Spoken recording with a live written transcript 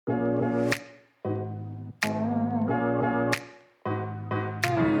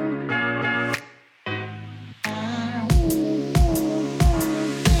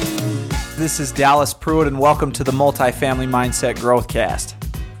this is Dallas Pruitt, and welcome to the Multifamily Mindset Growthcast.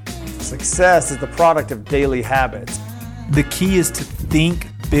 Success is the product of daily habits. The key is to think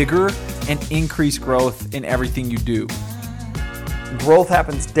bigger and increase growth in everything you do. Growth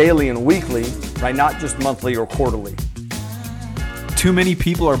happens daily and weekly, right? Not just monthly or quarterly. Too many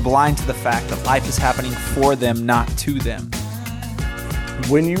people are blind to the fact that life is happening for them, not to them.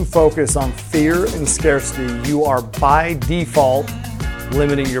 When you focus on fear and scarcity, you are by default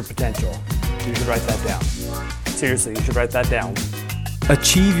limiting your potential. You should write that down. Seriously, you should write that down.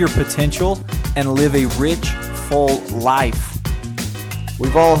 Achieve your potential and live a rich, full life.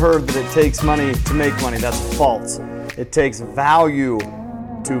 We've all heard that it takes money to make money. That's false. It takes value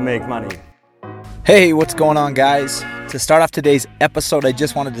to make money. Hey, what's going on, guys? To start off today's episode, I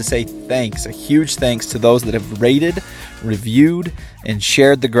just wanted to say thanks, a huge thanks to those that have rated, reviewed, and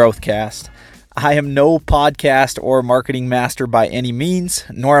shared the Growthcast. I am no podcast or marketing master by any means,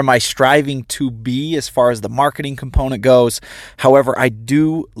 nor am I striving to be as far as the marketing component goes. However, I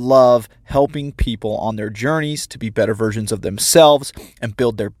do love helping people on their journeys to be better versions of themselves and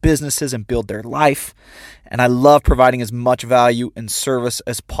build their businesses and build their life. And I love providing as much value and service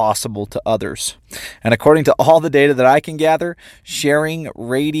as possible to others. And according to all the data that I can gather, sharing,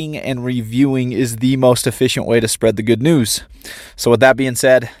 rating, and reviewing is the most efficient way to spread the good news. So with that being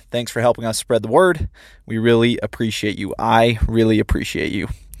said, thanks for helping us spread the word. We really appreciate you. I really appreciate you.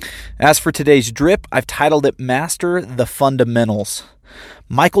 As for today's drip, I've titled it Master the Fundamentals.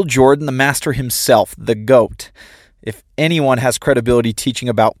 Michael Jordan, the master himself, the GOAT. If anyone has credibility teaching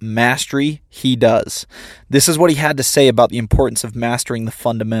about mastery, he does. This is what he had to say about the importance of mastering the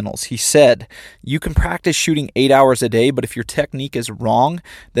fundamentals. He said, you can practice shooting 8 hours a day, but if your technique is wrong,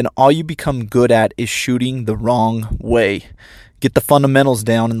 then all you become good at is shooting the wrong way. Get the fundamentals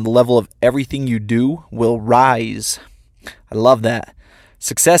down and the level of everything you do will rise. I love that.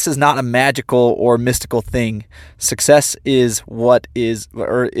 Success is not a magical or mystical thing. Success is what is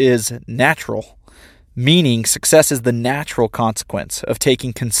natural. Meaning, success is the natural consequence of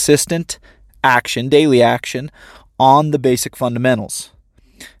taking consistent action, daily action, on the basic fundamentals.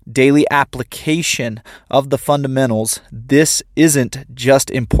 Daily application of the fundamentals. This isn't just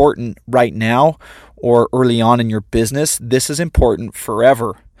important right now or early on in your business. This is important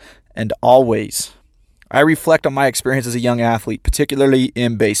forever and always. I reflect on my experience as a young athlete, particularly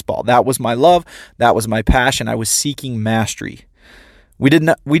in baseball. That was my love. That was my passion. I was seeking mastery. We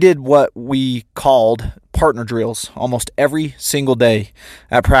did what we called partner drills almost every single day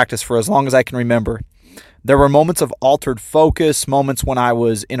at practice for as long as I can remember. There were moments of altered focus, moments when I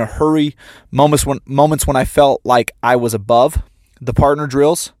was in a hurry, moments when I felt like I was above the partner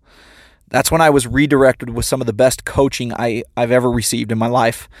drills. That's when I was redirected with some of the best coaching I've ever received in my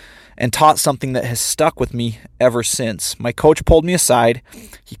life and taught something that has stuck with me ever since. My coach pulled me aside.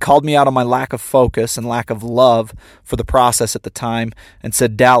 He called me out on my lack of focus and lack of love for the process at the time and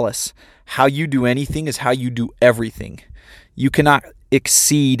said, Dallas, how you do anything is how you do everything. You cannot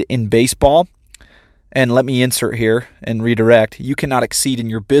exceed in baseball. And let me insert here and redirect. You cannot exceed in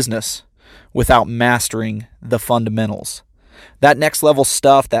your business without mastering the fundamentals. That next level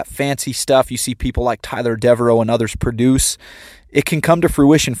stuff, that fancy stuff you see people like Tyler Devereaux and others produce, it can come to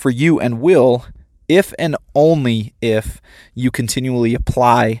fruition for you and will if and only if you continually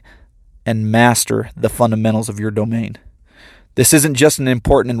apply and master the fundamentals of your domain. This isn't just an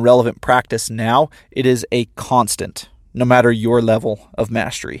important and relevant practice now, it is a constant, no matter your level of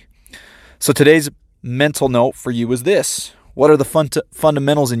mastery. So today's mental note for you is this. What are the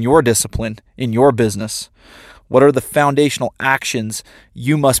fundamentals in your discipline, in your business? What are the foundational actions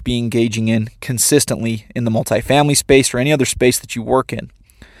you must be engaging in consistently in the multifamily space or any other space that you work in?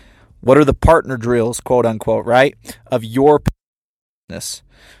 What are the partner drills, quote unquote, right, of your business?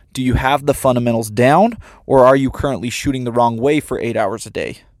 Do you have the fundamentals down, or are you currently shooting the wrong way for 8 hours a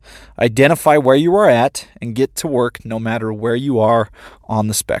day? Identify where you are at and get to work no matter where you are on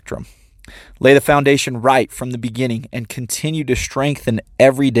the spectrum. Lay the foundation right from the beginning and continue to strengthen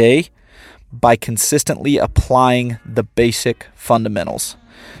every day by consistently applying the basic fundamentals.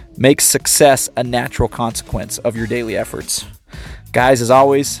 Make success a natural consequence of your daily efforts. Guys, as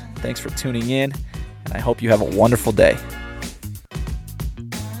always, thanks for tuning in, and I hope you have a wonderful day.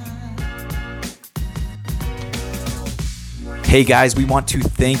 Hey guys, we want to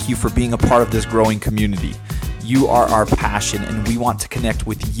thank you for being a part of this growing community. You are our passion, and we want to connect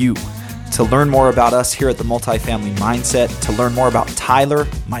with you. To learn more about us here at the Multifamily Mindset, to learn more about Tyler,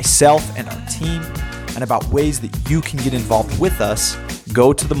 myself, and our team, and about ways that you can get involved with us,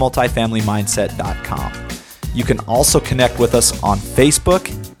 go to themultifamilymindset.com. You can also connect with us on Facebook,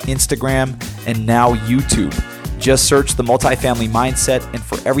 Instagram, and now YouTube. Just search the Multifamily Mindset, and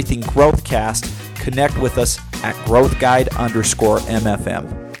for everything Growthcast, connect with us at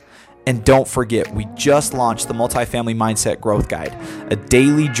growthguide_MFM. And don't forget, we just launched the Multifamily Mindset Growth Guide, a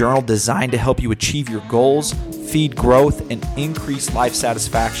daily journal designed to help you achieve your goals, feed growth, and increase life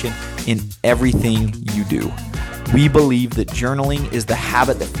satisfaction in everything you do. We believe that journaling is the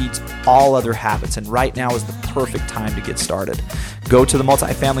habit that feeds all other habits, and right now is the perfect time to get started. Go to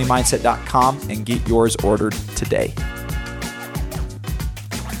themultifamilymindset.com and get yours ordered today.